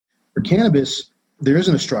For cannabis, there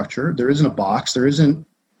isn't a structure, there isn't a box, there isn't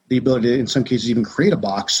the ability to, in some cases, even create a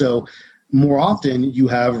box. So more often you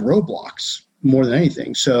have roadblocks more than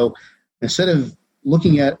anything. So instead of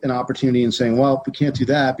looking at an opportunity and saying, well, we can't do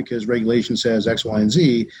that because regulation says X, Y, and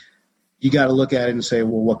Z, you got to look at it and say,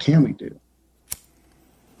 well, what can we do?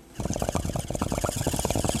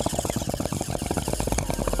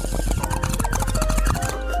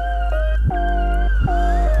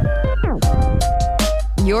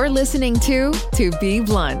 You're listening to Be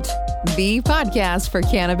Blunt, the podcast for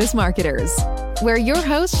cannabis marketers, where your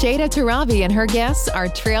host Shada Tarabi and her guests are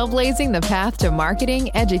trailblazing the path to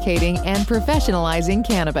marketing, educating, and professionalizing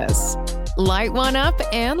cannabis. Light one up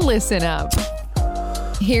and listen up.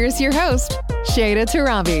 Here's your host, Shada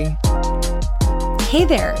Tarabi. Hey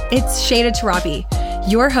there, it's Shada Tarabi,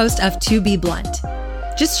 your host of To Be Blunt.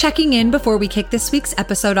 Just checking in before we kick this week's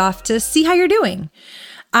episode off to see how you're doing.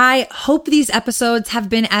 I hope these episodes have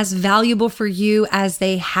been as valuable for you as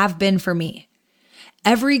they have been for me.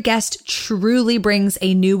 Every guest truly brings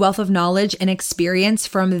a new wealth of knowledge and experience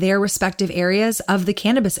from their respective areas of the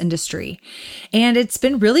cannabis industry. And it's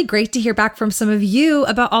been really great to hear back from some of you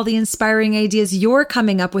about all the inspiring ideas you're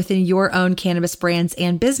coming up with in your own cannabis brands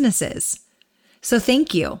and businesses. So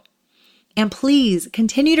thank you. And please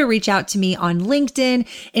continue to reach out to me on LinkedIn,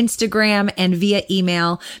 Instagram, and via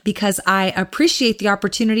email because I appreciate the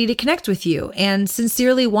opportunity to connect with you and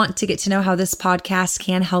sincerely want to get to know how this podcast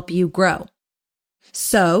can help you grow.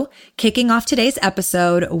 So, kicking off today's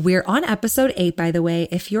episode, we're on episode 8, by the way,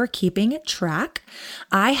 if you're keeping track.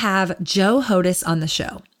 I have Joe Hodas on the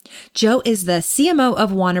show. Joe is the CMO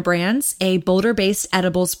of Wana Brands, a Boulder-based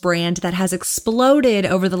edibles brand that has exploded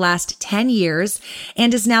over the last 10 years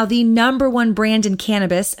and is now the #1 brand in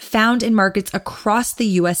cannabis found in markets across the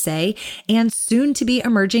USA and soon to be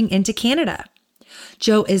emerging into Canada.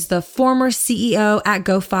 Joe is the former CEO at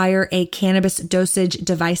Go Fire, a cannabis dosage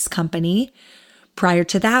device company. Prior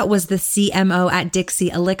to that was the CMO at Dixie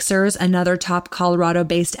Elixirs, another top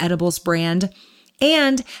Colorado-based edibles brand,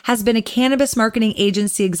 and has been a cannabis marketing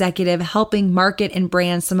agency executive helping market and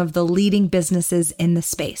brand some of the leading businesses in the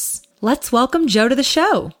space. Let's welcome Joe to the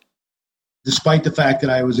show. Despite the fact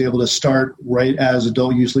that I was able to start right as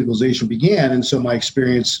adult use legalization began, and so my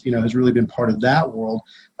experience, has really been part of that world,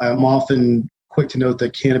 I'm often quick to note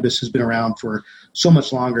that cannabis has been around for so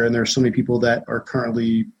much longer, and there are so many people that are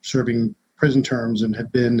currently serving prison terms and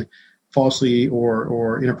have been falsely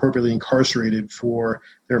or inappropriately incarcerated for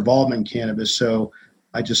their involvement in cannabis. So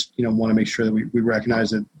I just, want to make sure that we recognize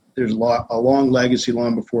that there's a long legacy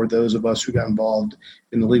long before those of us who got involved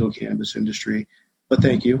in the legal cannabis industry. But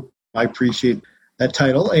thank you. I appreciate that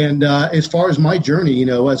title. And as far as my journey,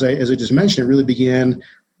 as I just mentioned, it really began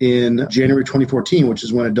in January 2014, which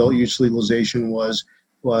is when adult use legalization was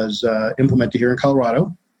implemented here in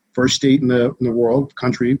Colorado, first state in the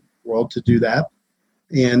world to do that.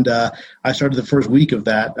 And I started the first week of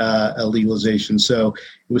that legalization. So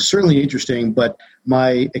it was certainly interesting. But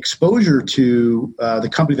my exposure to the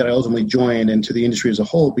company that I ultimately joined and to the industry as a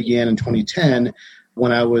whole began in 2010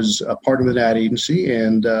 when I was a partner of an ad agency,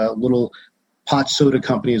 and little pot soda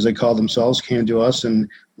company, as they call themselves, came to us and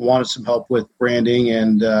wanted some help with branding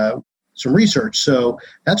and some research. So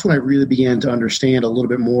that's when I really began to understand a little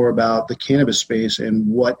bit more about the cannabis space and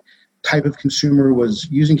what type of consumer was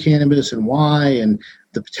using cannabis and why, and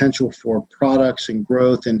the potential for products and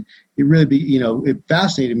growth. And it really it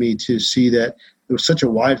fascinated me to see that there was such a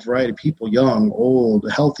wide variety of people, young,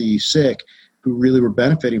 old, healthy, sick, who really were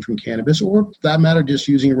benefiting from cannabis, or for that matter, just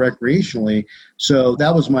using it recreationally. So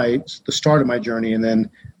that was the start of my journey. And then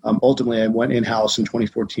ultimately I went in-house in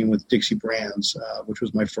 2014 with Dixie Brands, which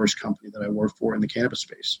was my first company that I worked for in the cannabis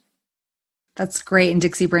space. That's great. And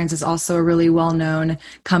Dixie Brands is also a really well-known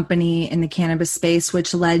company in the cannabis space,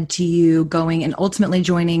 which led to you going and ultimately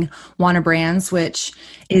joining Wana Brands, which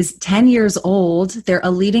is 10 years old. They're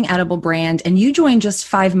a leading edible brand, and you joined just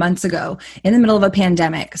 5 months ago in the middle of a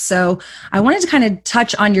pandemic. So I wanted to kind of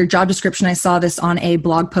touch on your job description. I saw this on a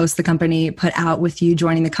blog post the company put out with you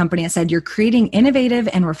joining the company. It said you're creating innovative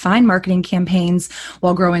and refined marketing campaigns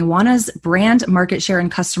while growing Wana's brand, market share,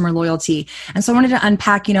 and customer loyalty. And so I wanted to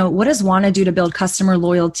unpack, what does Wana do to build customer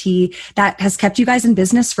loyalty that has kept you guys in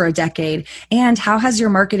business for a decade? And how has your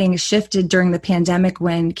marketing shifted during the pandemic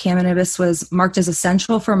when cannabis was marked as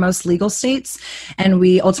essential for most legal states? And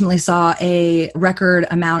we ultimately saw a record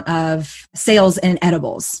amount of sales in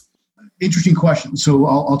edibles. Interesting question. So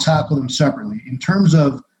I'll tackle them separately. In terms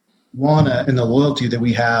of Wana and the loyalty that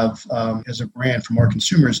we have as a brand from our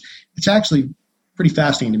consumers, it's actually pretty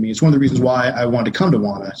fascinating to me. It's one of the reasons why I wanted to come to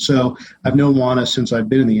Wana. So I've known Wana since I've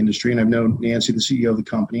been in the industry, and I've known Nancy, the CEO of the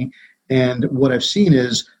company. And what I've seen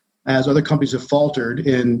is as other companies have faltered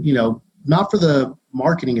and, not for the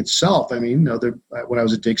marketing itself. I mean, when I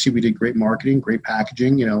was at Dixie, we did great marketing, great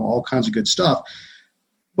packaging, all kinds of good stuff.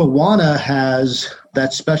 But Wana has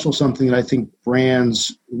that special something that I think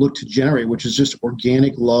brands look to generate, which is just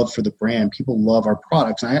organic love for the brand. People love our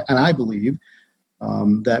products. And I believe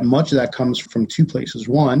that much of that comes from two places.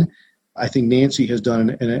 One, I think Nancy has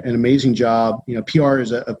done an amazing job. PR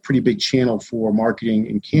is a pretty big channel for marketing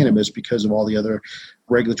in cannabis because of all the other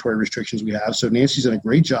regulatory restrictions we have. So Nancy's done a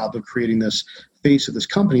great job of creating this face of this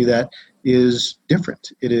company that is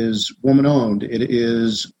different. It is woman-owned. It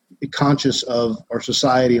is conscious of our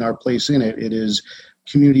society and our place in it. It is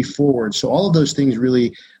community forward. So all of those things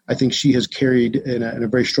really, I think she has carried in a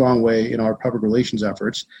very strong way in our public relations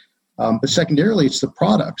efforts. But secondarily, it's the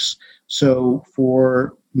products. So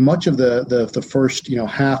for much of the first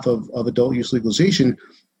half of adult use legalization,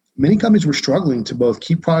 many companies were struggling to both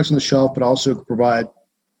keep products on the shelf, but also provide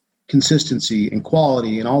consistency and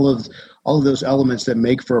quality and all of those elements that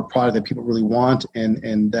make for a product that people really want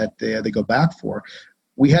and that they go back for.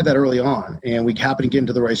 We had that early on, and we happened to get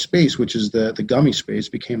into the right space, which is the gummy space,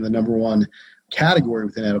 became the number one category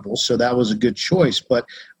within edibles. So that was a good choice, but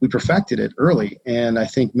we perfected it early. And I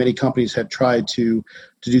think many companies have tried to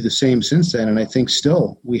do the same since then. And I think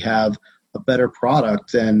still we have a better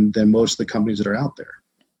product than most of the companies that are out there.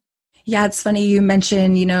 Yeah, it's funny you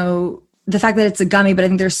mentioned, the fact that it's a gummy, but I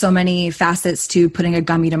think there's so many facets to putting a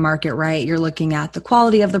gummy to market, right? You're looking at the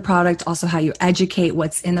quality of the product, also how you educate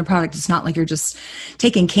what's in the product. It's not like you're just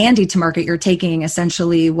taking candy to market. You're taking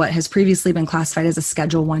essentially what has previously been classified as a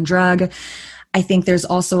Schedule I drug. I think there's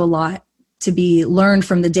also a lot to be learned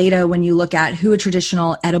from the data when you look at who a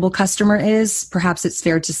traditional edible customer is. Perhaps it's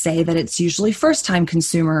fair to say that it's usually first-time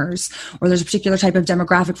consumers, or there's a particular type of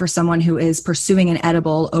demographic for someone who is pursuing an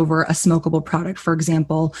edible over a smokable product, for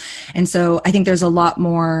example. And so I think there's a lot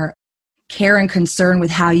more care and concern with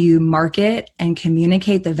how you market and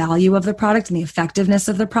communicate the value of the product and the effectiveness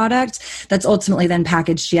of the product that's ultimately then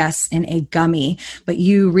packaged, yes, in a gummy. But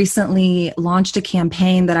you recently launched a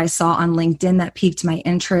campaign that I saw on LinkedIn that piqued my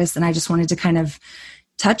interest, and I just wanted to kind of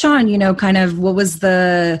touch on, what was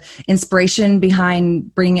the inspiration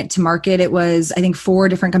behind bringing it to market? It was, I think, 4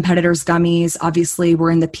 different competitors' gummies. Obviously,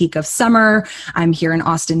 we're in the peak of summer. I'm here in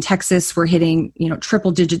Austin, Texas. We're hitting,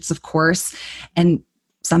 triple digits, of course. And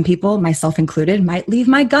some people, myself included, might leave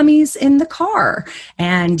my gummies in the car.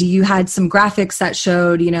 And you had some graphics that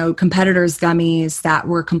showed, competitors' gummies that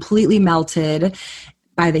were completely melted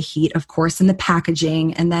by the heat, of course, in the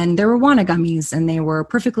packaging. And then there were Wana gummies, and they were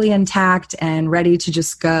perfectly intact and ready to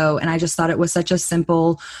just go. And I just thought it was such a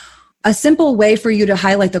simple way for you to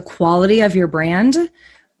highlight the quality of your brand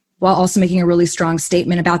while also making a really strong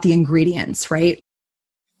statement about the ingredients, right?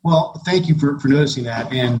 Well, thank you for noticing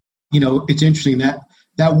that. And, it's interesting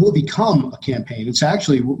that will become a campaign. It's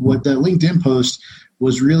actually what the LinkedIn post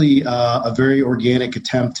was really a very organic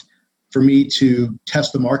attempt for me to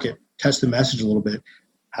test the market, test the message a little bit.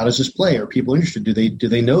 How does this play? Are people interested? Do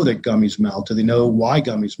they know that gummies melt? Do they know why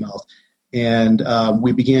gummies melt? And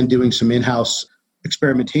we began doing some in-house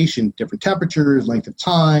experimentation, different temperatures, length of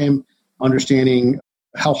time, understanding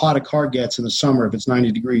how hot a car gets in the summer if it's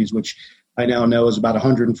 90 degrees, which I now know is about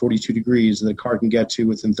 142 degrees that a car can get to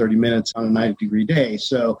within 30 minutes on a 90-degree day.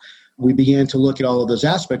 So we began to look at all of those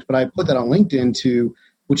aspects, but I put that on LinkedIn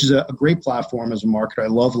which is a great platform as a marketer. I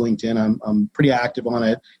love LinkedIn. I'm pretty active on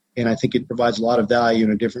it, and I think it provides a lot of value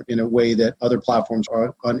in a way that other platforms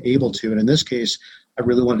are unable to. And in this case, I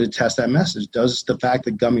really wanted to test that message. Does the fact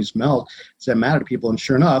that gummies melt, does that matter to people? And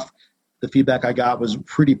sure enough, the feedback I got was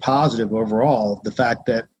pretty positive overall. The fact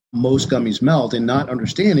that most gummies melt, and not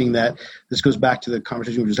understanding that this goes back to the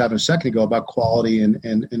conversation we were just having a second ago about quality and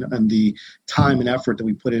the time and effort that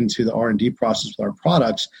we put into the R&D process with our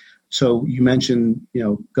products. So you mentioned,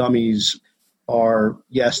 gummies are,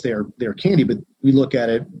 yes, they're candy, but we look at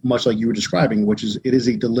it much like you were describing, which is it is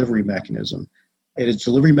a delivery mechanism. It is a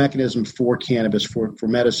delivery mechanism for cannabis, for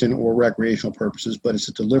medicine or recreational purposes, but it's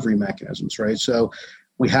a delivery mechanisms, right? So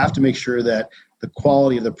we have to make sure that the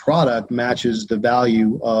quality of the product matches the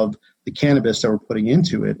value of the cannabis that we're putting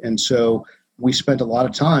into it. And so we spent a lot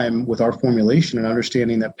of time with our formulation and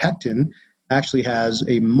understanding that pectin actually has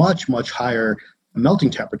a much, much higher melting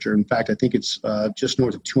temperature. In fact, I think it's just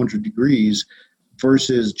north of 200 degrees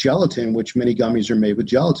versus gelatin, which many gummies are made with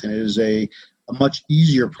gelatin. It is a much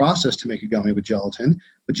easier process to make a gummy with gelatin,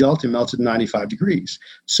 but gelatin melts at 95 degrees.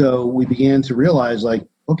 So we began to realize,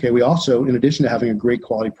 okay, we also, in addition to having a great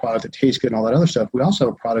quality product that tastes good and all that other stuff, we also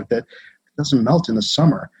have a product that doesn't melt in the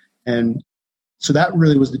summer. And so that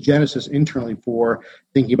really was the genesis internally for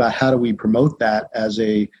thinking about how do we promote that as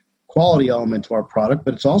a quality element to our product,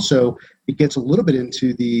 but it gets a little bit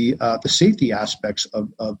into the safety aspects of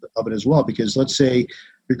it as well. Because let's say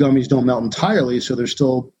your gummies don't melt entirely, so they're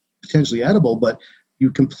still potentially edible, but you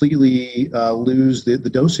completely lose the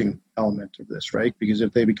dosing element of this, right? Because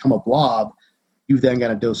if they become a blob, you've then got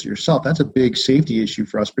to dose it yourself. That's a big safety issue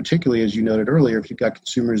for us, particularly as you noted earlier, if you've got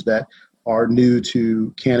consumers that are new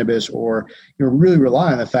to cannabis or really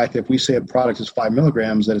rely on the fact that if we say a product is 5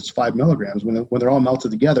 milligrams, that it's 5 milligrams. When they're all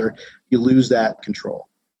melted together, you lose that control.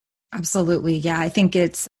 Absolutely. Yeah, I think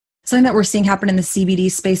it's something that we're seeing happen in the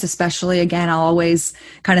CBD space, especially. Again, I'll always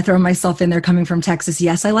kind of throw myself in there coming from Texas.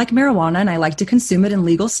 Yes, I like marijuana and I like to consume it in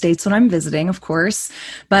legal states when I'm visiting, of course.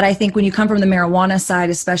 But I think when you come from the marijuana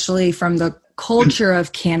side, especially from the culture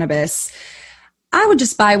of cannabis, I would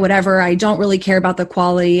just buy whatever. I don't really care about the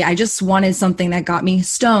quality. I just wanted something that got me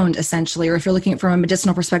stoned, essentially. Or if you're looking at it from a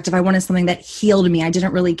medicinal perspective, I wanted something that healed me. I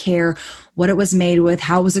didn't really care what it was made with,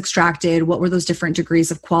 how it was extracted, what were those different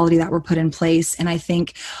degrees of quality that were put in place. And I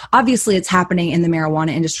think obviously it's happening in the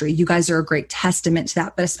marijuana industry. You guys are a great testament to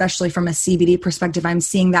that, but especially from a CBD perspective, I'm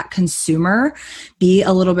seeing that consumer be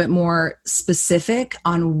a little bit more specific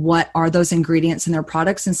on what are those ingredients in their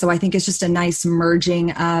products. And so I think it's just a nice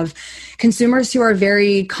merging of consumers who are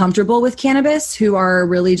very comfortable with cannabis, who are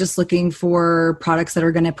really just looking for products that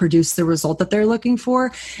are going to produce the result that they're looking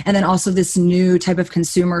for. And then also this new type of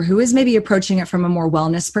consumer who is maybe approaching it from a more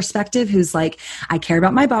wellness perspective, who's like, I care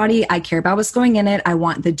about my body. I care about what's going in it. I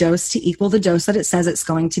want the dose to equal the dose that it says it's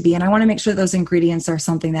going to be. And I want to make sure that those ingredients are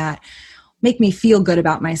something that make me feel good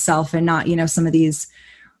about myself and not, some of these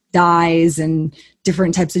dyes and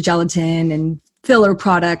different types of gelatin and filler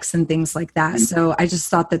products and things like that. So I just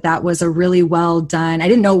thought that was a really well done. I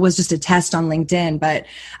didn't know it was just a test on LinkedIn, but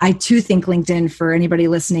I too think LinkedIn, for anybody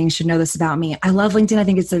listening, should know this about me. I love LinkedIn. I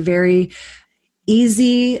think it's a very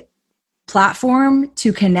easy platform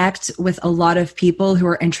to connect with a lot of people who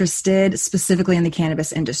are interested specifically in the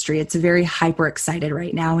cannabis industry. It's a very hyper excited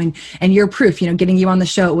right now. And you're proof, getting you on the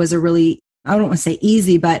show, it was a really, I don't want to say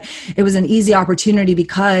easy, but it was an easy opportunity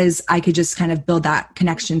because I could just kind of build that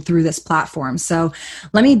connection through this platform. So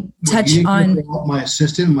let me touch on my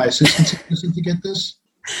assistant to get this.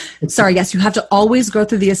 Sorry, yes, you have to always go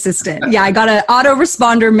through the assistant. Yeah, I got an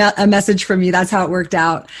autoresponder a message from you. That's how it worked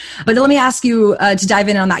out. But let me ask you to dive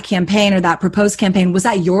in on that campaign or that proposed campaign. Was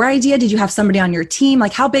that your idea? Did you have somebody on your team?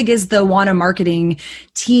 Like, how big is the Wana marketing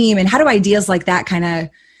team? And how do ideas like that kind of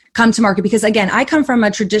come to market? Because again, I come from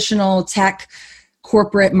a traditional tech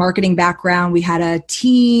corporate marketing background. We had a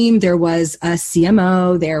team, there was a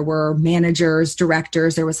CMO, there were managers,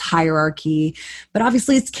 directors, there was hierarchy. But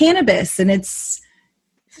obviously it's cannabis and it's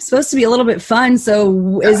supposed to be a little bit fun.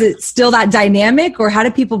 So is it still that dynamic, or how do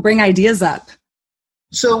people bring ideas up?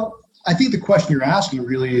 So I think the question you're asking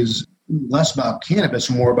really is less about cannabis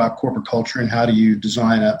and more about corporate culture and how do you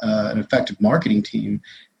design an effective marketing team.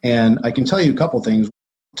 And I can tell you a couple of things.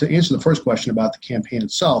 To answer the first question about the campaign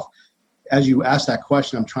itself, as you asked that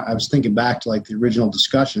question, I was thinking back to like the original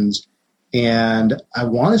discussions, and I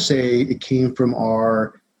want to say it came from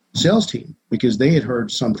our sales team because they had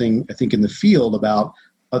heard something, I think, in the field about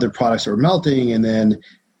other products that were melting. And then,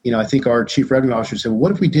 I think our chief revenue officer said, well,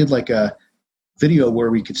 what if we did like a video where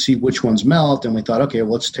we could see which ones melt? And we thought, okay,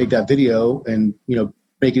 well, let's take that video and,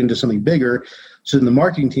 make it into something bigger. So then the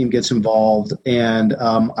marketing team gets involved. And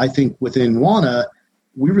I think within Wana,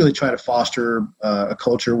 we really try to foster a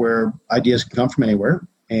culture where ideas can come from anywhere.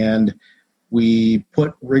 And we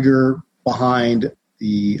put rigor behind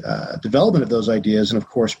the development of those ideas and, of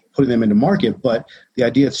course, putting them into market. But the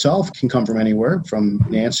idea itself can come from anywhere, from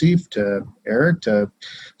Nancy to Eric to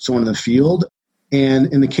someone in the field.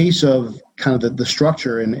 And in the case of kind of the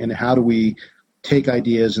structure and how do we take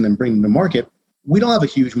ideas and then bring them to market, we don't have a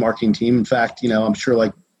huge marketing team. In fact, I'm sure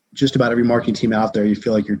like just about every marketing team out there, you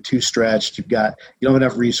feel like you're too stretched. You don't have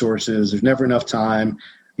enough resources. There's never enough time.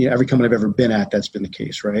 Every company I've ever been at, that's been the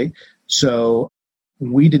case, right? So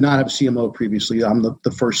we did not have a CMO previously. I'm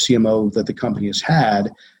the first CMO that the company has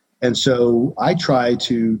had. And so I try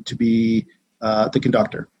to be the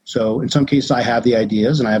conductor. So in some cases, I have the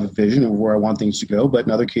ideas and I have a vision of where I want things to go. But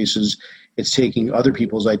in other cases, it's taking other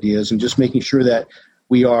people's ideas and just making sure that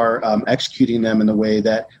we are executing them in a way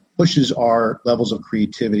that pushes our levels of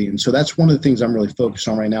creativity. And so that's one of the things I'm really focused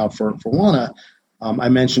on right now for Wana. I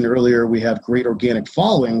mentioned earlier, we have great organic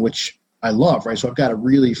following, which I love, right? So I've got a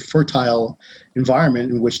really fertile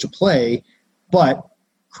environment in which to play, but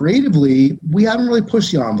creatively, we haven't really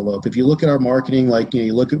pushed the envelope. If you look at our marketing, like,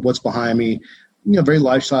 you look at what's behind me, very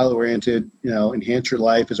lifestyle oriented, enhance your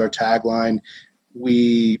life is our tagline.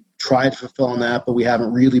 We try to fulfill on that, but we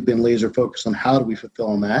haven't really been laser focused on how do we fulfill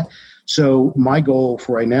on that. So my goal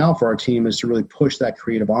for right now for our team is to really push that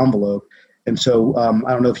creative envelope. And so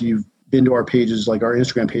I don't know if you've been to our pages, like our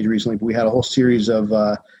Instagram page recently, but we had a whole series of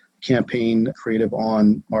campaign creative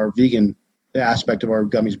on our vegan, the aspect of our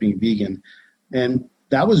gummies being vegan. And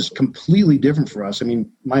that was completely different for us. I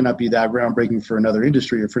mean, might not be that groundbreaking for another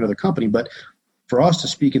industry or for another company, but for us to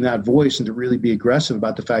speak in that voice and to really be aggressive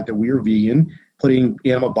about the fact that we are vegan, putting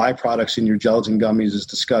animal byproducts in your gelatin gummies is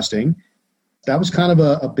disgusting. That was kind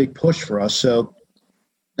of a big push for us. So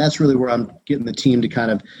that's really where I'm getting the team to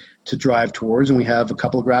kind of to drive towards. And we have a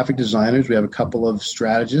couple of graphic designers, we have a couple of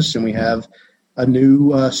strategists, and we have a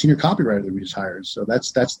new senior copywriter that we just hired. So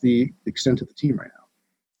that's the extent of the team right now.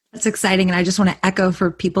 That's exciting. And I just want to echo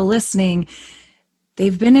for people listening.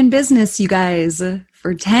 They've been in business, you guys,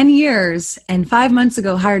 for 10 years and 5 months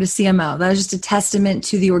ago hired a CMO. That was just a testament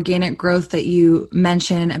to the organic growth that you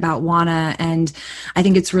mentioned about Wana. And I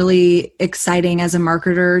think it's really exciting as a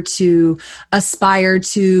marketer to aspire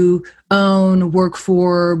to own, work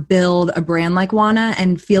for, build a brand like Wana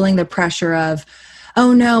and feeling the pressure of,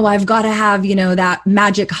 oh no, I've got to have, that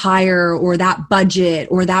magic hire or that budget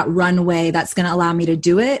or that runway that's going to allow me to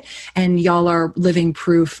do it. And y'all are living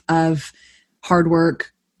proof of hard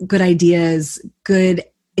work, good ideas, good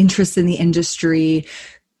interest in the industry.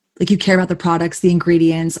 Like you care about the products, the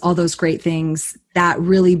ingredients, all those great things that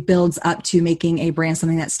really builds up to making a brand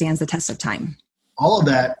something that stands the test of time. All of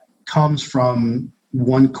that comes from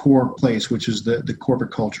one core place, which is the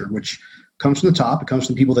corporate culture, which comes from the top. It comes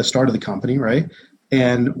from the people that started the company, right?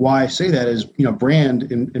 And why I say that is,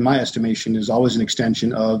 brand, in my estimation, is always an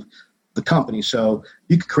extension of the company. So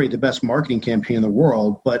you could create the best marketing campaign in the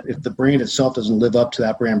world, but if the brand itself doesn't live up to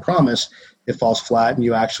that brand promise, it falls flat and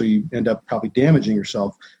you actually end up probably damaging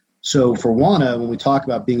yourself. So for Wana, when we talk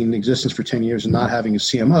about being in existence for 10 years and not having a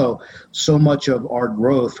CMO, so much of our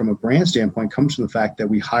growth from a brand standpoint comes from the fact that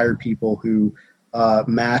we hire people who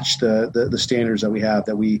match the standards that we have,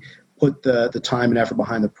 that we put the time and effort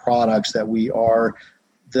behind the products, that we are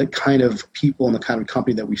the kind of people and the kind of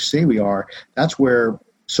company that we say we are. That's where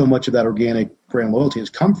so much of that organic brand loyalty has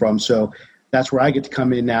come from. So that's where I get to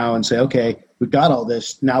come in now and say, okay, we've got all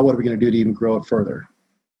this. Now what are we going to do to even grow it further?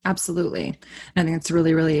 Absolutely. I think it's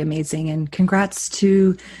really, really amazing. And congrats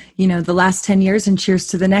to, the last 10 years and cheers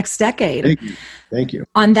to the next decade. Thank you. Thank you.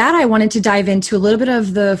 On that, I wanted to dive into a little bit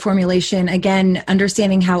of the formulation. Again,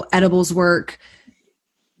 understanding how edibles work.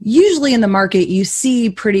 Usually in the market, you see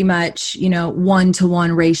pretty much,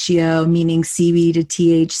 1-to-1 ratio, meaning CB to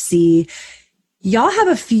THC. Y'all have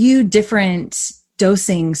a few different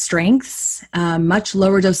dosing strengths, much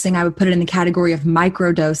lower dosing. I would put it in the category of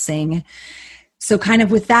microdosing. So kind of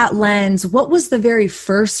with that lens, what was the very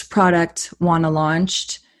first product Wana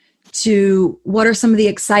launched to what are some of the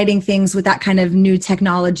exciting things with that kind of new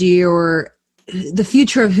technology or the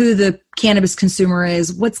future of who the cannabis consumer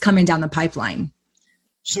is? What's coming down the pipeline?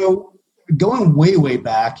 So going way, way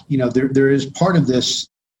back, there is part of this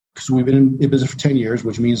because we've been in business for 10 years,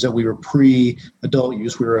 which means that we were pre-adult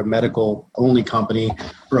use. We were a medical-only company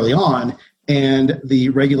early on, and the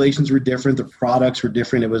regulations were different. The products were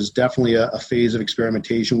different. It was definitely a phase of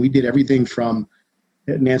experimentation. We did everything from,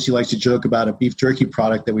 Nancy likes to joke about a beef jerky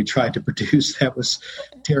product that we tried to produce that was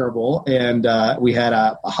terrible, and we had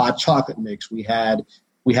a hot chocolate mix. We had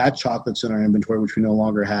chocolates in our inventory, which we no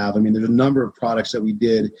longer have. I mean, there's a number of products that we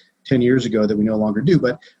did 10 years ago that we no longer do,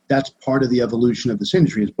 but that's part of the evolution of this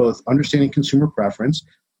industry, is both understanding consumer preference,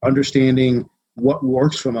 understanding what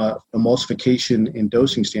works from a emulsification and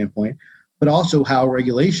dosing standpoint, but also how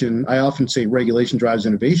regulation, I often say regulation drives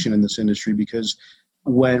innovation in this industry, because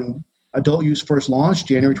when adult use first launched,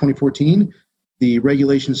 January 2014, the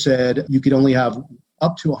regulation said you could only have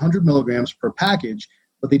up to 100 milligrams per package,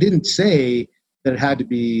 but they didn't say that it had to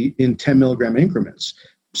be in 10 milligram increments.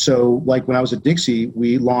 So like when I was at Dixie,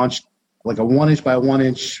 we launched like a 1-inch by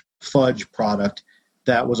 1-inch fudge product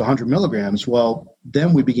that was 100 milligrams. Well,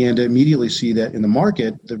 then we began to immediately see that in the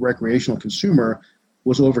market, the recreational consumer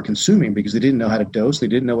was over consuming because they didn't know how to dose. They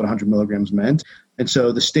didn't know what 100 milligrams meant. And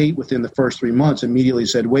so the state within the first 3 months immediately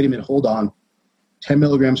said, wait a minute, hold on, 10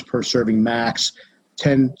 milligrams per serving max,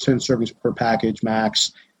 10 servings per package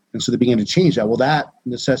max. And so they began to change that. Well, that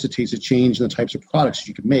necessitates a change in the types of products that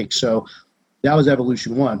you can make. So that was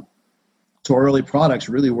evolution one. So our early products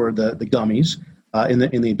really were the gummies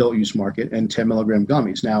in the adult use market and 10 milligram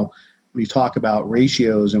gummies. Now, when you talk about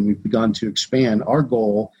ratios and we've begun to expand, our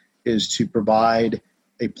goal is to provide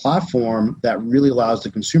a platform that really allows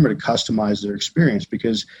the consumer to customize their experience,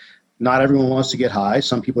 because not everyone wants to get high.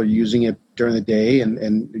 Some people are using it during the day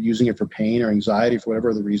and using it for pain or anxiety for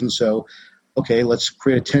whatever other reason. So okay, let's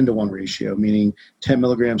create a 10-to-1 ratio, meaning 10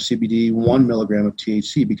 milligrams CBD, 1 milligram of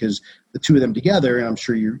THC, because the two of them together, and I'm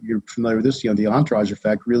sure you're familiar with this, the entourage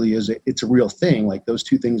effect really it's a real thing. Like those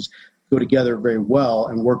two things go together very well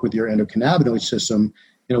and work with your endocannabinoid system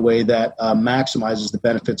in a way that maximizes the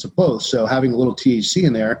benefits of both. So having a little THC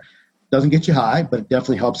in there doesn't get you high, but it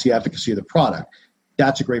definitely helps the efficacy of the product.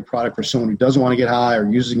 That's a great product for someone who doesn't want to get high or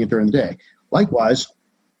using it during the day. Likewise,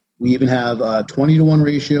 we even have a 20-to-1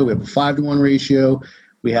 ratio. We have a 5-to-1 ratio.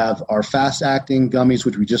 We have our fast-acting gummies,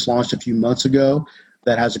 which we just launched a few months ago,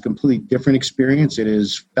 that has a completely different experience. It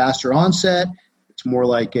is faster onset. It's more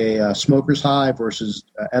like a smoker's high versus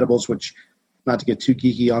edibles, which, not to get too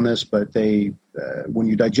geeky on this, but they, when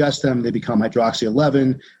you digest them, they become hydroxy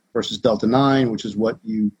 11 versus delta 9, which is what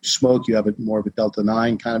you smoke. You have more of a delta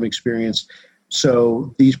 9 kind of experience.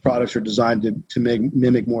 So these products are designed to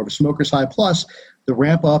mimic more of a smoker's high. Plus, the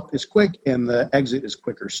ramp up is quick and the exit is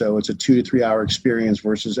quicker. So it's a 2 to 3 hour experience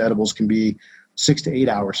versus edibles can be 6 to 8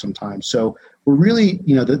 hours sometimes. So we're really,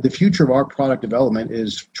 the future of our product development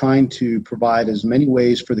is trying to provide as many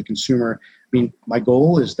ways for the consumer. I mean, my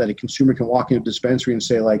goal is that a consumer can walk into a dispensary and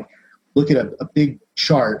say, like, look at a big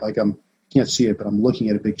chart, like can't see it, but I'm looking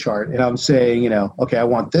at a big chart and I'm saying, okay, I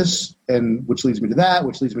want this, and which leads me to that,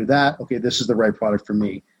 which leads me to that. Okay, this is the right product for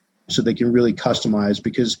me. So they can really customize,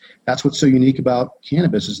 because that's what's so unique about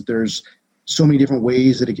cannabis is that there's so many different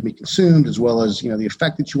ways that it can be consumed, as well as, the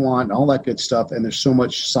effect that you want and all that good stuff. And there's so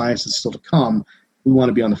much science that's still to come. We want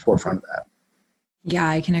to be on the forefront of that. Yeah,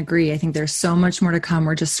 I can agree. I think there's so much more to come.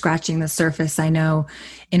 We're just scratching the surface. I know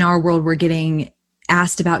in our world, we're getting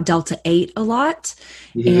asked about Delta 8 a lot.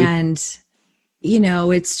 Mm-hmm. And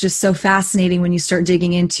it's just so fascinating when you start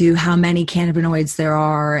digging into how many cannabinoids there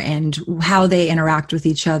are and how they interact with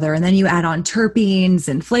each other. And then you add on terpenes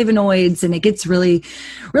and flavonoids, and it gets really,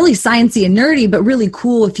 really sciencey and nerdy, but really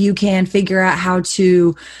cool if you can figure out how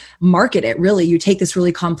to market it. Really, you take this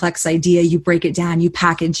really complex idea, you break it down, you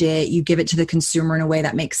package it, you give it to the consumer in a way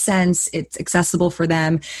that makes sense. It's accessible for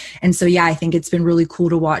them. And so, yeah, I think it's been really cool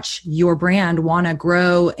to watch your brand, Wana,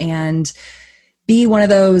 grow and be one of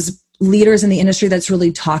those leaders in the industry that's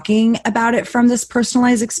really talking about it from this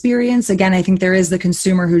personalized experience. Again, I think there is the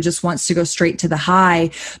consumer who just wants to go straight to the high,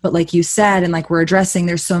 but like you said, and like we're addressing,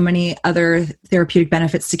 there's so many other therapeutic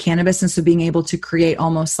benefits to cannabis. And so being able to create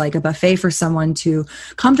almost like a buffet for someone to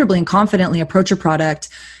comfortably and confidently approach a product,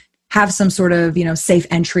 have some sort of, safe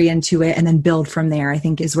entry into it, and then build from there, I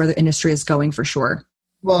think is where the industry is going for sure.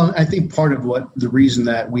 Well, I think part of the reason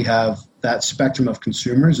that we have that spectrum of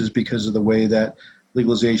consumers is because of the way that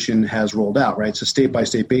legalization has rolled out, right? It's a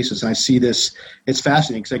state-by-state basis. And I see this, it's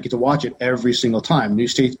fascinating because I get to watch it every single time. New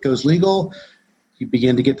state goes legal, you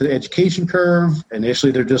begin to get the education curve.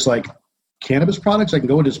 Initially, they're just like, cannabis products, I can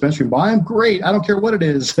go into a dispensary and buy them? Great, I don't care what it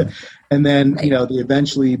is. And then, they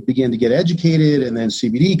eventually begin to get educated, and then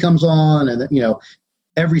CBD comes on, and then,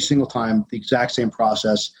 every single time, the exact same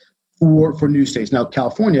process for new states. Now,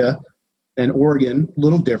 California and Oregon, a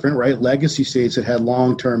little different, right? Legacy states that had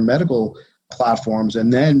long-term medical platforms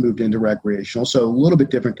and then moved into recreational. So a little bit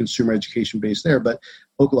different consumer education base there, but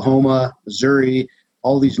Oklahoma, Missouri,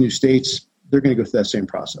 all these new states, they're going to go through that same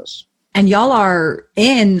process. And y'all are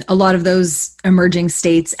in a lot of those emerging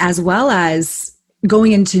states, as well as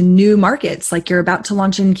going into new markets, like you're about to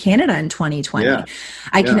launch in Canada in 2020. Yeah.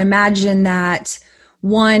 I can imagine that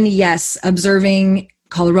one, yes, observing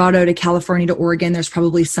Colorado to California to Oregon, there's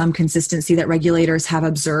probably some consistency that regulators have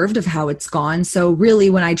observed of how it's gone. So really,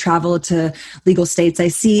 when I travel to legal states, I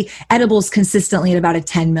see edibles consistently at about a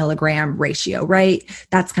 10 milligram ratio, right?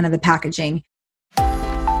 That's kind of the packaging.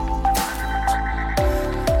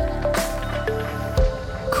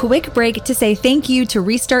 Quick break to say thank you to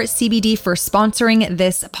Restart CBD for sponsoring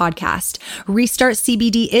this podcast. Restart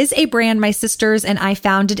CBD is a brand my sisters and I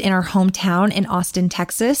founded in our hometown in Austin,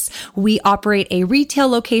 Texas. We operate a retail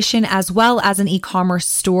location as well as an e-commerce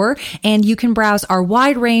store, and you can browse our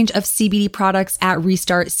wide range of CBD products at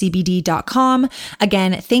restartcbd.com.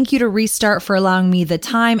 Again, thank you to Restart for allowing me the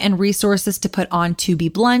time and resources to put on To Be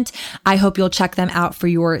Blunt. I hope you'll check them out for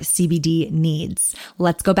your CBD needs.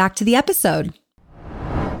 Let's go back to the episode.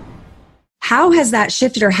 How has that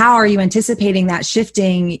shifted, or how are you anticipating that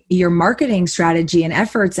shifting your marketing strategy and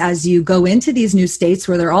efforts as you go into these new states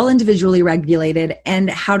where they're all individually regulated? And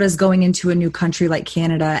how does going into a new country like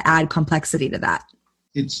Canada add complexity to that?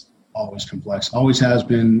 It's always complex, always has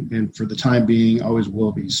been, and for the time being, always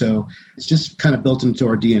will be. So it's just kind of built into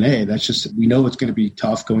our DNA. That's just, we know it's going to be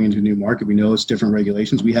tough going into a new market. We know it's different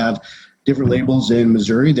regulations. We have different labels in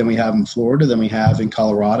Missouri than we have in Florida, than we have in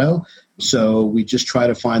Colorado. So we just try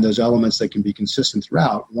to find those elements that can be consistent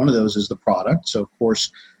throughout. One of those is the product. So of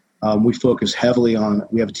course, We focus heavily on,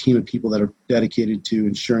 we have a team of people that are dedicated to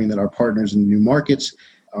ensuring that our partners in new markets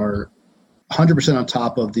are 100% on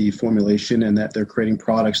top of the formulation and that they're creating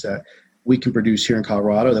products that we can produce here in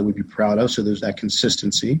Colorado that we'd be proud of. So there's that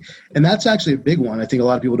consistency. And that's actually a big one. I think a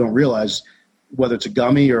lot of people don't realize, whether it's a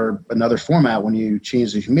gummy or another format, when you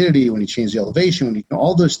change the humidity, when you change the elevation,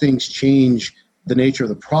 all those things change the nature of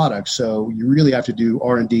the product. So you really have to do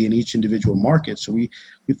R&D in each individual market. So we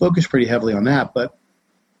focus pretty heavily on that. But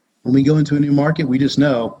when we go into a new market, we just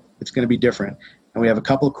know it's going to be different. And we have a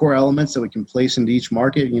couple of core elements that we can place into each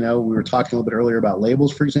market. We were talking a little bit earlier about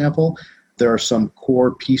labels, for example. There are some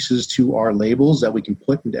core pieces to our labels that we can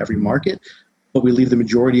put into every market, but we leave the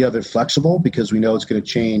majority of it flexible because we know it's going to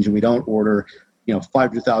change, and we don't order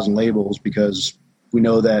 500,000 labels because we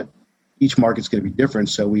know that each market's going to be different.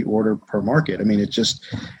 So we order per market. I mean, it's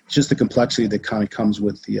just the complexity that kind of comes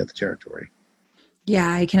with the territory.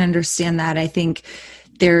 Yeah, I can understand that. I think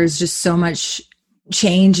there's just so much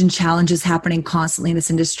change and challenges happening constantly in this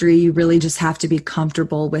industry. You really just have to be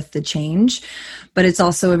comfortable with the change. But it's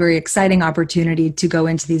also a very exciting opportunity to go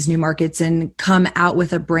into these new markets and come out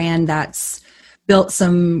with a brand that's built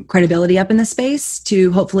some credibility up in the space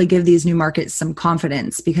to hopefully give these new markets some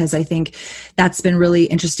confidence, because I think that's been really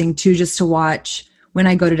interesting too, just to watch when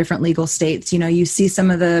I go to different legal states. You see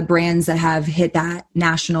some of the brands that have hit that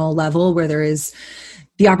national level where there is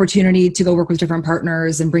the opportunity to go work with different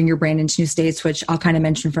partners and bring your brand into new states, which I'll kind of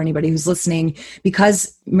mention for anybody who's listening.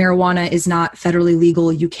 Because marijuana is not federally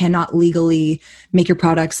legal, you cannot legally make your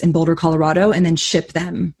products in Boulder, Colorado, and then ship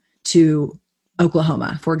them to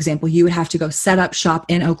Oklahoma. For example, you would have to go set up shop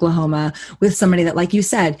in Oklahoma with somebody that, like you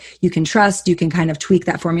said, you can trust. You can kind of tweak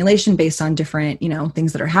that formulation based on different,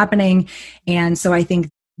 things that are happening. And so I think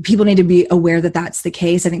people need to be aware that that's the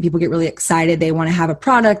case. I think people get really excited. They want to have a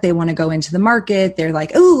product. They want to go into the market. They're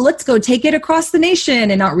like, oh, let's go take it across the nation,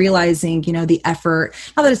 and not realizing, the effort,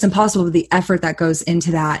 not that it's impossible, but the effort that goes into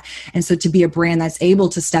that. And so to be a brand that's able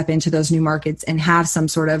to step into those new markets and have some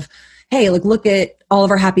sort of, hey, look at all of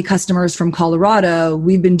our happy customers from Colorado.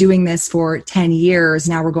 We've been doing this for 10 years.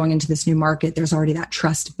 Now we're going into this new market. There's already that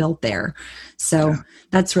trust built there. So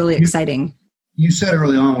that's really exciting. You said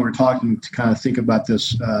early on when we were talking to kind of think about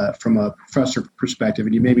this from a professor perspective,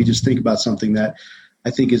 and you made me just think about something that I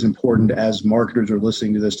think is important as marketers are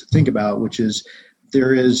listening to this to think about, which is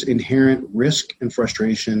there is inherent risk and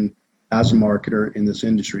frustration as a marketer in this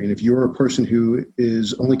industry. And if you're a person who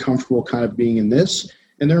is only comfortable kind of being in this,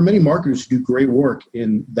 and there are many marketers who do great work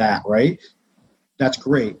in that, right? That's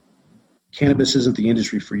great. Cannabis isn't the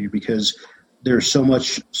industry for you because there's so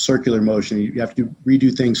much circular motion. You have to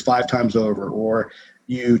redo things 5 times over, or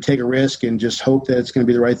you take a risk and just hope that it's going to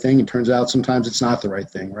be the right thing. It turns out sometimes it's not the right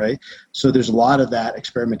thing, right? So there's a lot of that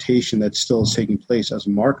experimentation that still is taking place as a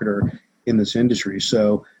marketer in this industry.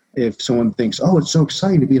 So if someone thinks, oh, it's so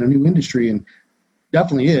exciting to be in a new industry, and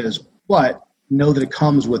definitely is, but know that it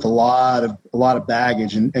comes with a lot of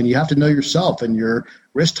baggage, and you have to know yourself and your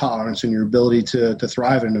risk tolerance and your ability to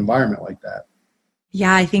thrive in an environment like that.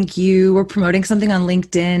 Yeah, I think you were promoting something on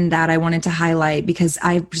LinkedIn that I wanted to highlight because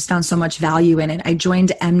I just found so much value in it. I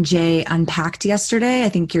joined MJ Unpacked yesterday. I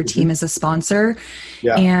think your team is a sponsor.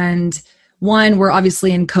 Yeah. And one, we're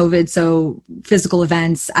obviously in COVID, so physical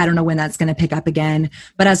events, I don't know when that's going to pick up again.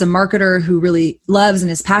 But as a marketer who really loves and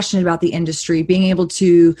is passionate about the industry, being able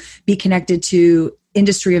to be connected to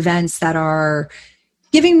industry events that are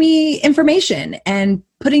giving me information and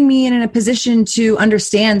putting me in a position to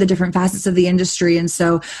understand the different facets of the industry. And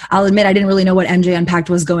so I'll admit I didn't really know what MJ Unpacked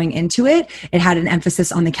was going into it. It had an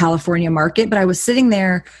emphasis on the California market, but I was sitting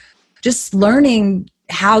there just learning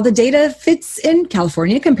how the data fits in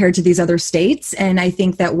California compared to these other states. And I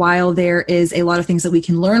think that while there is a lot of things that we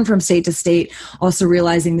can learn from state to state, also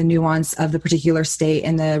realizing the nuance of the particular state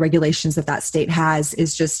and the regulations that that state has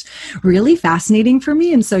is just really fascinating for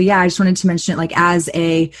me. And so, yeah, I just wanted to mention it as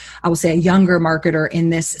I will say a younger marketer in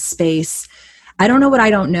this space. I don't know what I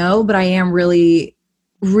don't know, but I am really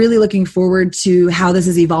looking forward to how this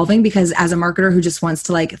is evolving, because as a marketer who just wants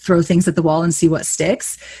to throw things at the wall and see what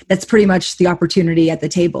sticks, that's pretty much the opportunity at the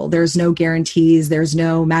table. There's no guarantees. There's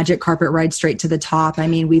no magic carpet ride straight to the top. I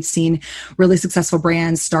mean, we've seen really successful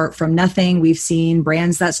brands start from nothing. We've seen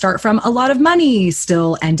brands that start from a lot of money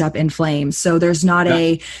still end up in flames. So there's not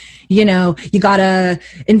you got a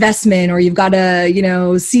investment or you've got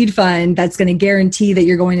a, seed fund that's going to guarantee that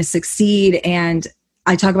you're going to succeed. And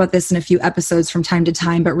I talk about this in a few episodes from time to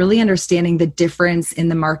time, but really understanding the difference in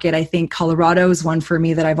the market. I think Colorado is one for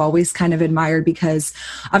me that I've always kind of admired because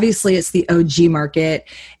obviously it's the OG market.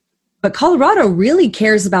 But Colorado really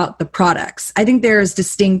cares about the products. I think there's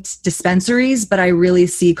distinct dispensaries, but I really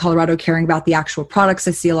see Colorado caring about the actual products.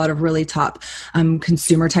 I see a lot of really top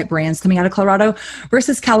consumer type brands coming out of Colorado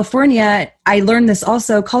versus California. I learned this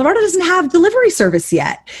also. Colorado doesn't have delivery service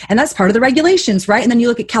yet. And that's part of the regulations, right? And then you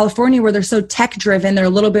look at California where they're so tech driven, they're a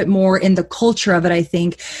little bit more in the culture of it, I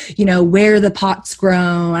think, where the pot's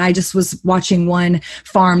grown. I just was watching one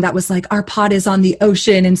farm that was like, our pot is on the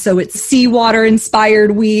ocean. And so it's seawater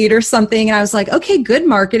inspired weed or something. And I was like, okay, good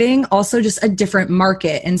marketing, also just a different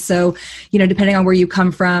market. And so, depending on where you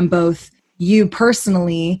come from, both you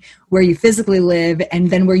personally, where you physically live, and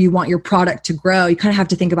then where you want your product to grow, you kind of have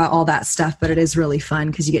to think about all that stuff, but it is really fun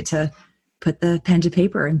because you get to put the pen to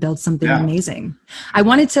paper and build something amazing. I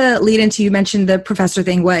wanted to lead into, you mentioned the professor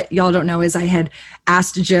thing. What y'all don't know is I had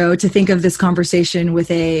asked Joe to think of this conversation with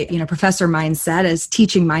a professor mindset as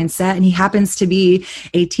teaching mindset, and he happens to be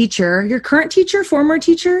a teacher. Your current teacher, former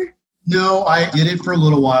teacher? No, I did it for a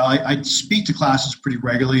little while. I speak to classes pretty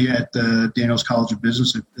regularly at the Daniels College of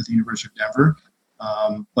Business at the University of Denver.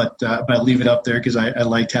 But I leave it up there because I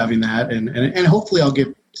liked having that. And hopefully I'll get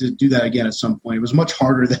to do that again at some point. It was much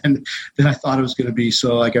harder than I thought it was going to be.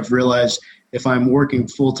 So I've realized if I'm working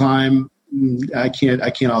full time, I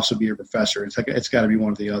can't also be a professor. It's got to be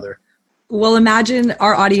one or the other. Well, imagine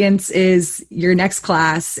our audience is your next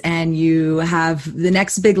class and you have the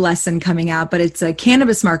next big lesson coming out, but it's a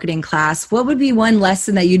cannabis marketing class. What would be one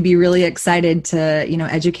lesson that you'd be really excited to,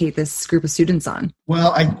 educate this group of students on?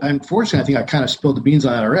 Well, unfortunately, I think I kind of spilled the beans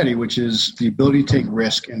on that already, which is the ability to take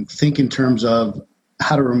risk and think in terms of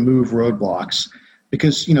how to remove roadblocks.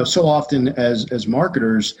 Because, so often as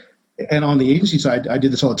marketers, and on the agency side, I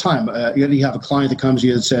did this all the time. You have a client that comes to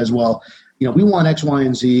you and says, well, we want X, Y,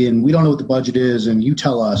 and Z, and we don't know what the budget is, and you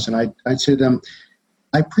tell us. And I'd say to them,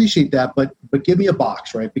 I appreciate that, but give me a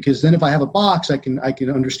box, right? Because then if I have a box, I can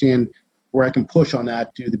understand where I can push on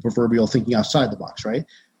that to the proverbial thinking outside the box, right?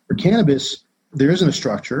 For cannabis, there isn't a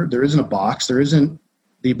structure, there isn't a box, there isn't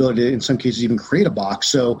the ability to, in some cases, even create a box.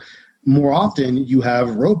 So more often you have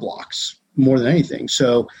roadblocks more than anything.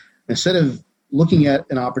 So instead of looking at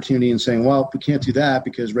an opportunity and saying, well, we can't do that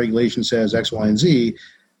because regulation says X, Y, and Z,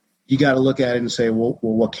 you got to look at it and say, well,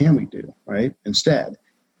 what can we do, right, instead?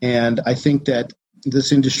 And I think that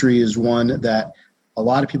this industry is one that a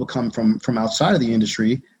lot of people come from outside of the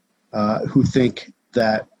industry who think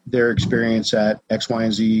that their experience at X, Y,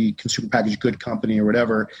 and Z consumer packaged good company or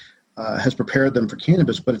whatever has prepared them for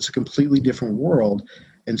cannabis, but it's a completely different world.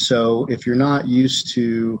 And so if you're not used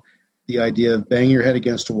to the idea of banging your head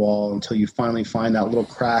against a wall until you finally find that little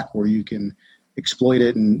crack where you can exploit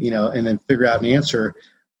it and then figure out an answer,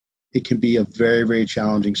 it can be a very, very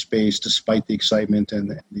challenging space despite the excitement and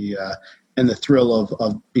the thrill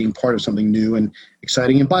of being part of something new and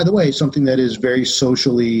exciting. And by the way, something that is very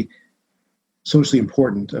socially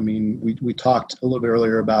important. I mean, we talked a little bit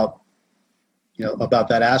earlier about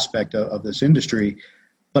that aspect of this industry,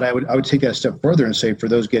 but I would take that a step further and say for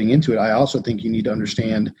those getting into it, I also think you need to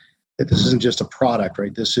understand that this isn't just a product,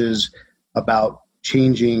 right? This is about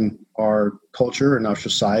changing our culture and our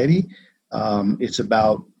society. It's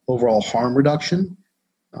about overall harm reduction.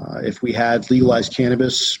 If we had legalized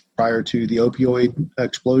cannabis prior to the opioid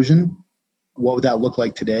explosion, what would that look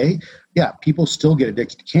like today? Yeah, people still get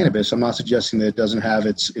addicted to cannabis. I'm not suggesting that it doesn't have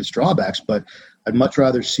its drawbacks, but I'd much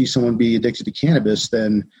rather see someone be addicted to cannabis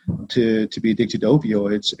than to be addicted to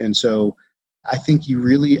opioids. And so I think you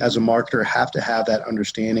really, as a marketer, have to have that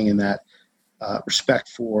understanding and that respect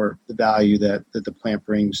for the value that the plant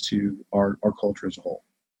brings to our culture as a whole.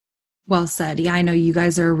 Well said. Yeah, I know you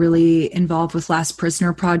guys are really involved with Last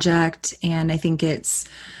Prisoner Project, and I think it's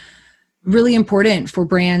really important for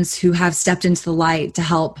brands who have stepped into the light to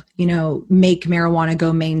help, make marijuana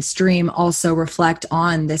go mainstream, also reflect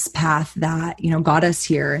on this path that, got us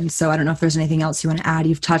here. And so I don't know if there's anything else you want to add.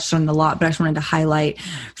 You've touched on it a lot, but I just wanted to highlight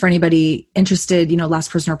for anybody interested,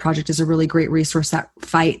 Last Prisoner Project is a really great resource that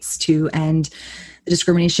fights to end the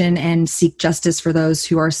discrimination and seek justice for those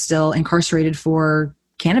who are still incarcerated for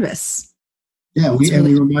cannabis. Yeah, we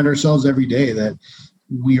remind ourselves every day that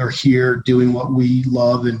we are here doing what we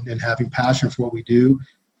love and having passion for what we do,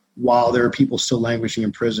 while there are people still languishing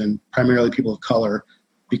in prison, primarily people of color,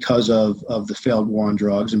 because of the failed war on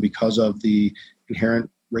drugs and because of the inherent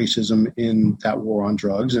racism in that war on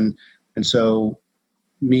drugs. And so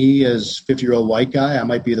me as 50-year-old white guy, I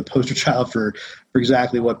might be the poster child for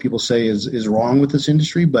exactly what people say is wrong with this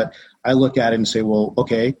industry. But I look at it and say, well,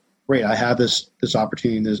 okay, great. I have this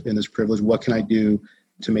opportunity and this privilege. What can I do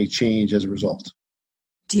to make change as a result?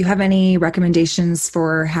 Do you have any recommendations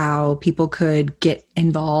for how people could get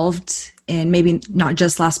involved in maybe not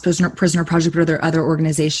just Last Prisoner Project, but are there other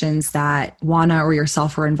organizations that Wana or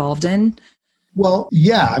yourself are involved in? Well,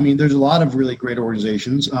 yeah, I mean, there's a lot of really great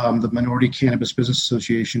organizations. The Minority Cannabis Business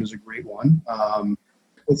Association is a great one.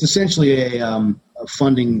 It's essentially a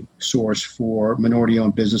funding source for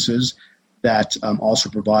minority-owned businesses that also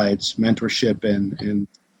provides mentorship and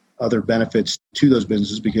other benefits to those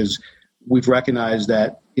businesses, because we've recognized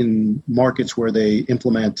that in markets where they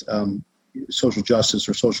implement social justice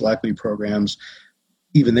or social equity programs,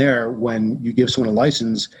 even there, when you give someone a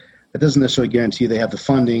license, that doesn't necessarily guarantee they have the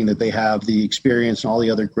funding, that they have the experience and all the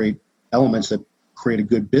other great elements that create a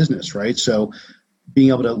good business, right? So being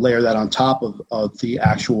able to layer that on top of the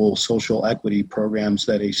actual social equity programs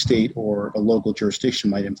that a state or a local jurisdiction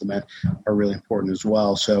might implement are really important as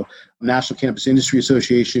well. So National Cannabis Industry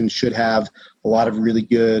Association should have a lot of really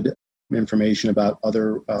good information about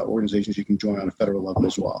other organizations you can join on a federal level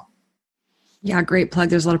as well. Yeah, great plug.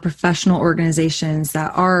 There's a lot of professional organizations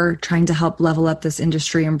that are trying to help level up this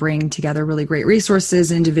industry and bring together really great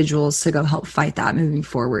resources and individuals to go help fight that moving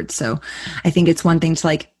forward. So I think it's one thing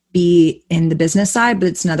to be in the business side, but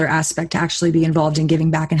it's another aspect to actually be involved in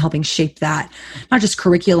giving back and helping shape that, not just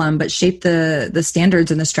curriculum, but shape the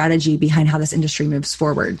standards and the strategy behind how this industry moves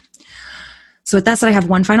forward. So with that said, I have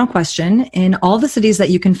one final question. In all the cities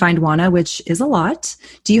that you can find Wana, which is a lot,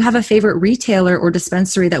 do you have a favorite retailer or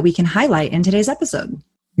dispensary that we can highlight in today's episode?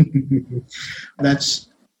 That's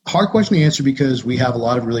a hard question to answer because we have a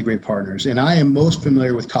lot of really great partners. And I am most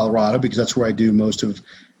familiar with Colorado because that's where I do most of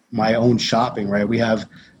my own shopping, right? We have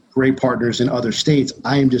great partners in other states.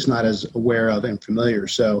 I am just not as aware of and familiar.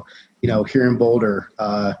 So, here in Boulder,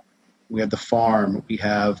 we have The Farm, we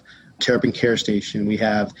have Terrapin Care Station, we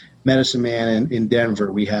have Medicine Man in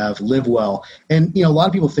Denver, we have Livewell. And, a lot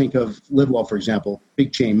of people think of Livewell, for example,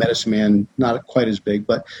 big chain, Medicine Man, not quite as big,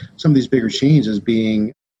 but some of these bigger chains as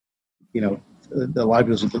being, a lot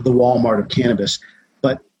of people, the Walmart of cannabis.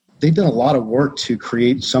 But they've done a lot of work to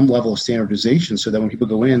create some level of standardization so that when people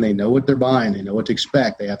go in, they know what they're buying, they know what to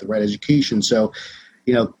expect, they have the right education. So,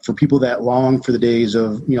 for people that long for the days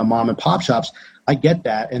of, mom and pop shops, I get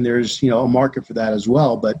that. And there's, a market for that as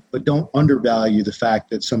well, but don't undervalue the fact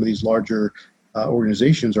that some of these larger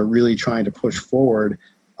organizations are really trying to push forward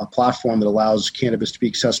a platform that allows cannabis to be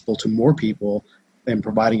accessible to more people, and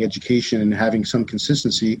providing education and having some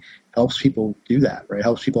consistency helps people do that, right?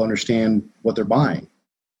 Helps people understand what they're buying.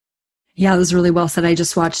 Yeah, it was really well said. I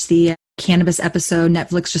just watched the cannabis episode.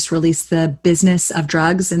 Netflix just released The Business of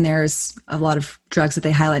Drugs, and there's a lot of drugs that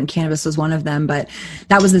they highlight, and cannabis was one of them. But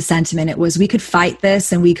that was the sentiment. It was, we could fight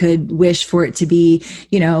this and we could wish for it to be,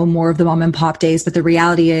 more of the mom and pop days. But the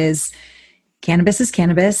reality is cannabis is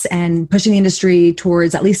cannabis, and pushing the industry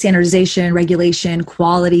towards at least standardization, regulation,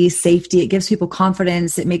 quality, safety. It gives people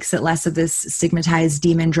confidence. It makes it less of this stigmatized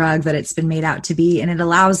demon drug that it's been made out to be. And it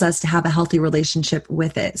allows us to have a healthy relationship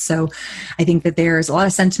with it. So I think that there's a lot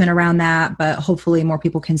of sentiment around that, but hopefully more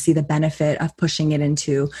people can see the benefit of pushing it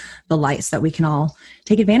into the light so that we can all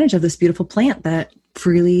take advantage of this beautiful plant that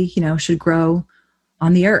freely, should grow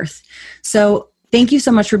on the earth. So thank you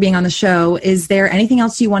so much for being on the show. Is there anything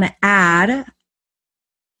else you want to add?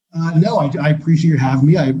 No, I appreciate you having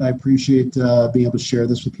me. I appreciate being able to share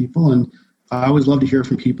this with people. And I always love to hear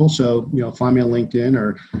from people. So, find me on LinkedIn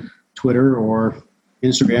or Twitter or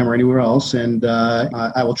Instagram or anywhere else. And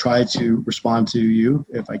I will try to respond to you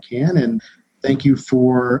if I can. And thank you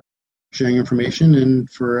for sharing information and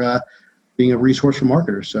for being a resource for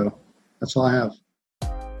marketers. So that's all I have.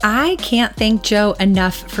 I can't thank Joe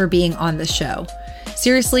enough for being on the show.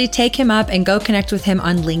 Seriously, take him up and go connect with him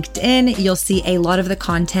on LinkedIn. You'll see a lot of the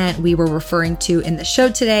content we were referring to in the show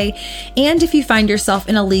today. And if you find yourself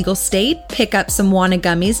in a legal state, pick up some Wana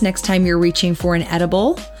gummies next time you're reaching for an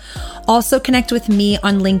edible. Also connect with me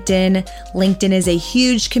on LinkedIn. LinkedIn is a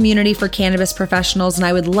huge community for cannabis professionals, and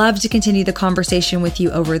I would love to continue the conversation with you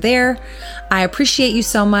over there. I appreciate you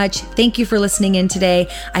so much. Thank you for listening in today.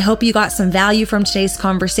 I hope you got some value from today's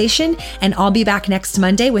conversation, and I'll be back next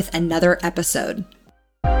Monday with another episode.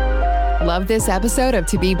 Love this episode of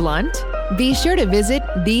To Be Blunt? Be sure to visit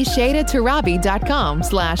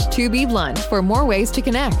theshadatarabi.com/tobeblunt for more ways to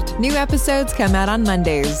connect. New episodes come out on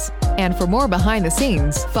Mondays. And for more behind the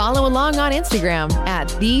scenes, follow along on Instagram at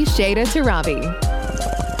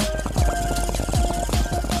theshadatarabi.